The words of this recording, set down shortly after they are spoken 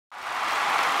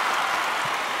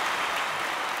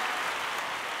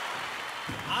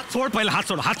सोड पहले हाथ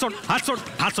सोड हाथ सोड हाथ सोड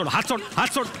हाथ सोड हाथ सोड हाथ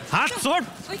सोड हाथ सोड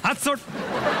हाथ सोड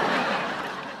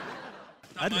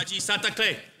Tamaji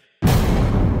Satakle.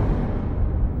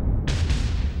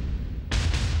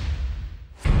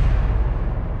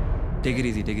 Take it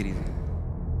easy, take it easy.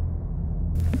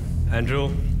 Andrew.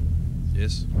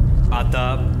 Yes. आता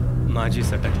माझी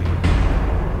सटकली.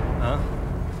 हाँ?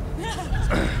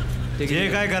 जे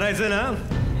काय करायचं ना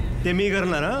ते मी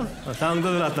करणार हा सांगतो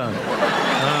तुला आता.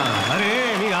 हाँ अरे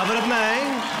मी घाबरत नाही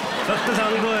फक्त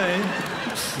सांगतोय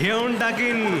घेऊन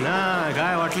टाकीन. हाँ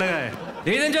काय वाटलं काय?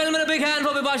 Ladies and gentlemen, a big hand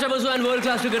for Bipasha Basu and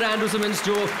world-class cricketer Andrew Symonds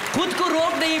जो खुद को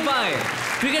रोक नहीं पाए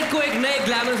क्रिकेट को एक नए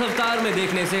ग्लैमरस अवतार में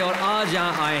देखने से और आज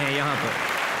यहाँ आए हैं यहाँ पर.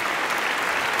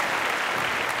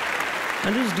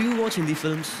 Andrew, do you watch Hindi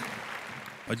films?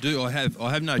 I do. I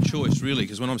have no choice really,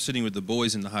 because when I'm sitting with the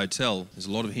boys in the hotel, there's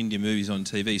a lot of Hindi movies on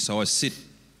TV, so I sit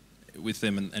with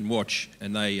them and watch,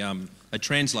 and they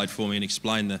translate for me and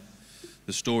explain the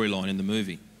storyline in the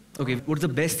movie. Okay, what's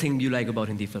the best thing you like about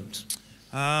Hindi films?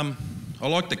 I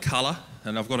like the colour,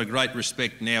 and I've got a great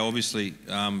respect now, obviously,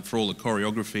 for all the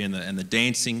choreography and the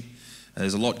dancing.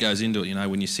 There's a lot goes into it, you know,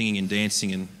 when you're singing and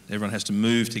dancing, and everyone has to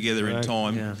move together in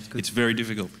time. Yeah, it's very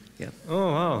difficult. Yeah.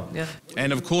 Oh wow. Yeah.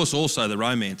 And of course, also the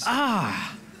romance.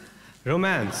 Ah,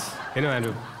 romance. You know,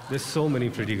 Andrew, there's so many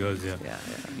pretty girls here. Yeah,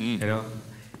 yeah. You know,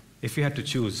 if you had to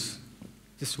choose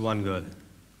just one girl,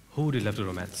 who would you love to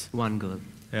romance? One girl.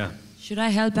 Yeah. Should I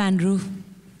help Andrew?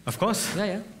 Of course. Yeah,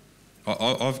 yeah.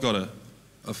 I've got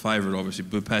a favourite, obviously.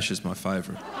 Bipasha's my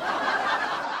favourite.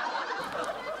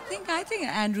 I think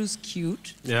Andrew's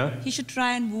cute. Yeah. He should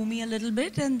try and woo me a little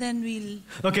bit, and then we'll.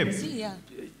 Okay. See, yeah.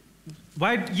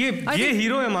 Why? ये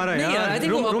hero है हमारा यार. I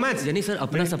think romance. Jenny sir,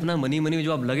 अपना सपना money में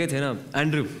जो आप लगे थे ना,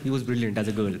 Andrew, he was brilliant as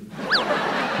a girl.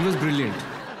 He was brilliant.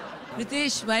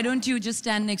 Ritesh, why don't you just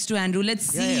stand next to Andrew? Let's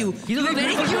see you. He's You were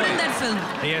very cute in that film.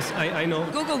 Yes, I know.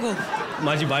 Go, go, go.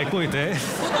 माझी bike को इतने.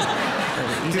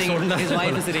 He's saying his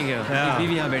wife is sitting here. Yeah.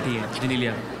 बीवी यहाँ बैठी है,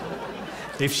 Genelia.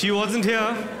 If she wasn't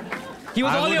here, he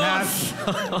was I all would yours.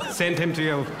 have sent him to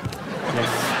you. Yes.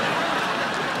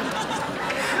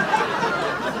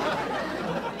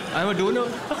 I'm a donor.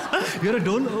 You're a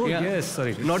donor? Oh, yeah. Yes,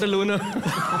 sorry. Not a loner.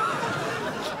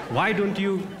 Why don't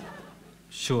you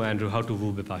show Andrew how to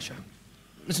woo Bipasha?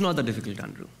 It's not that difficult,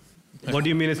 Andrew. What do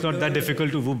you mean it's not that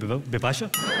difficult to woo Bipasha?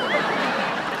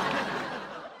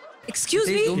 Excuse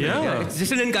me? Yeah. It's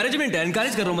just an encouragement.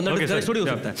 Encourage कर रहा हूँ, मतलब discourage थोड़ी हो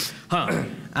सकता है. हाँ,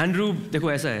 Andrew,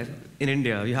 देखो ऐसा है. In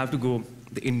India, you have to go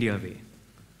the India way.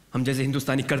 हम जैसे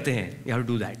हिंदुस्तानी करते हैं, you have to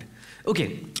do that. Okay.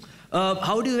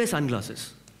 How do you wear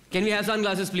sunglasses? Can we have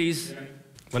sunglasses, please?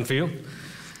 One for you.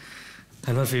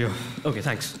 And one for you. Okay,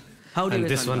 thanks. How do you wear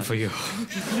this one for you.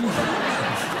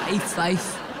 It's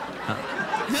nice.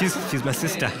 She's my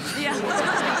sister. Yeah.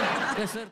 Yes, sir.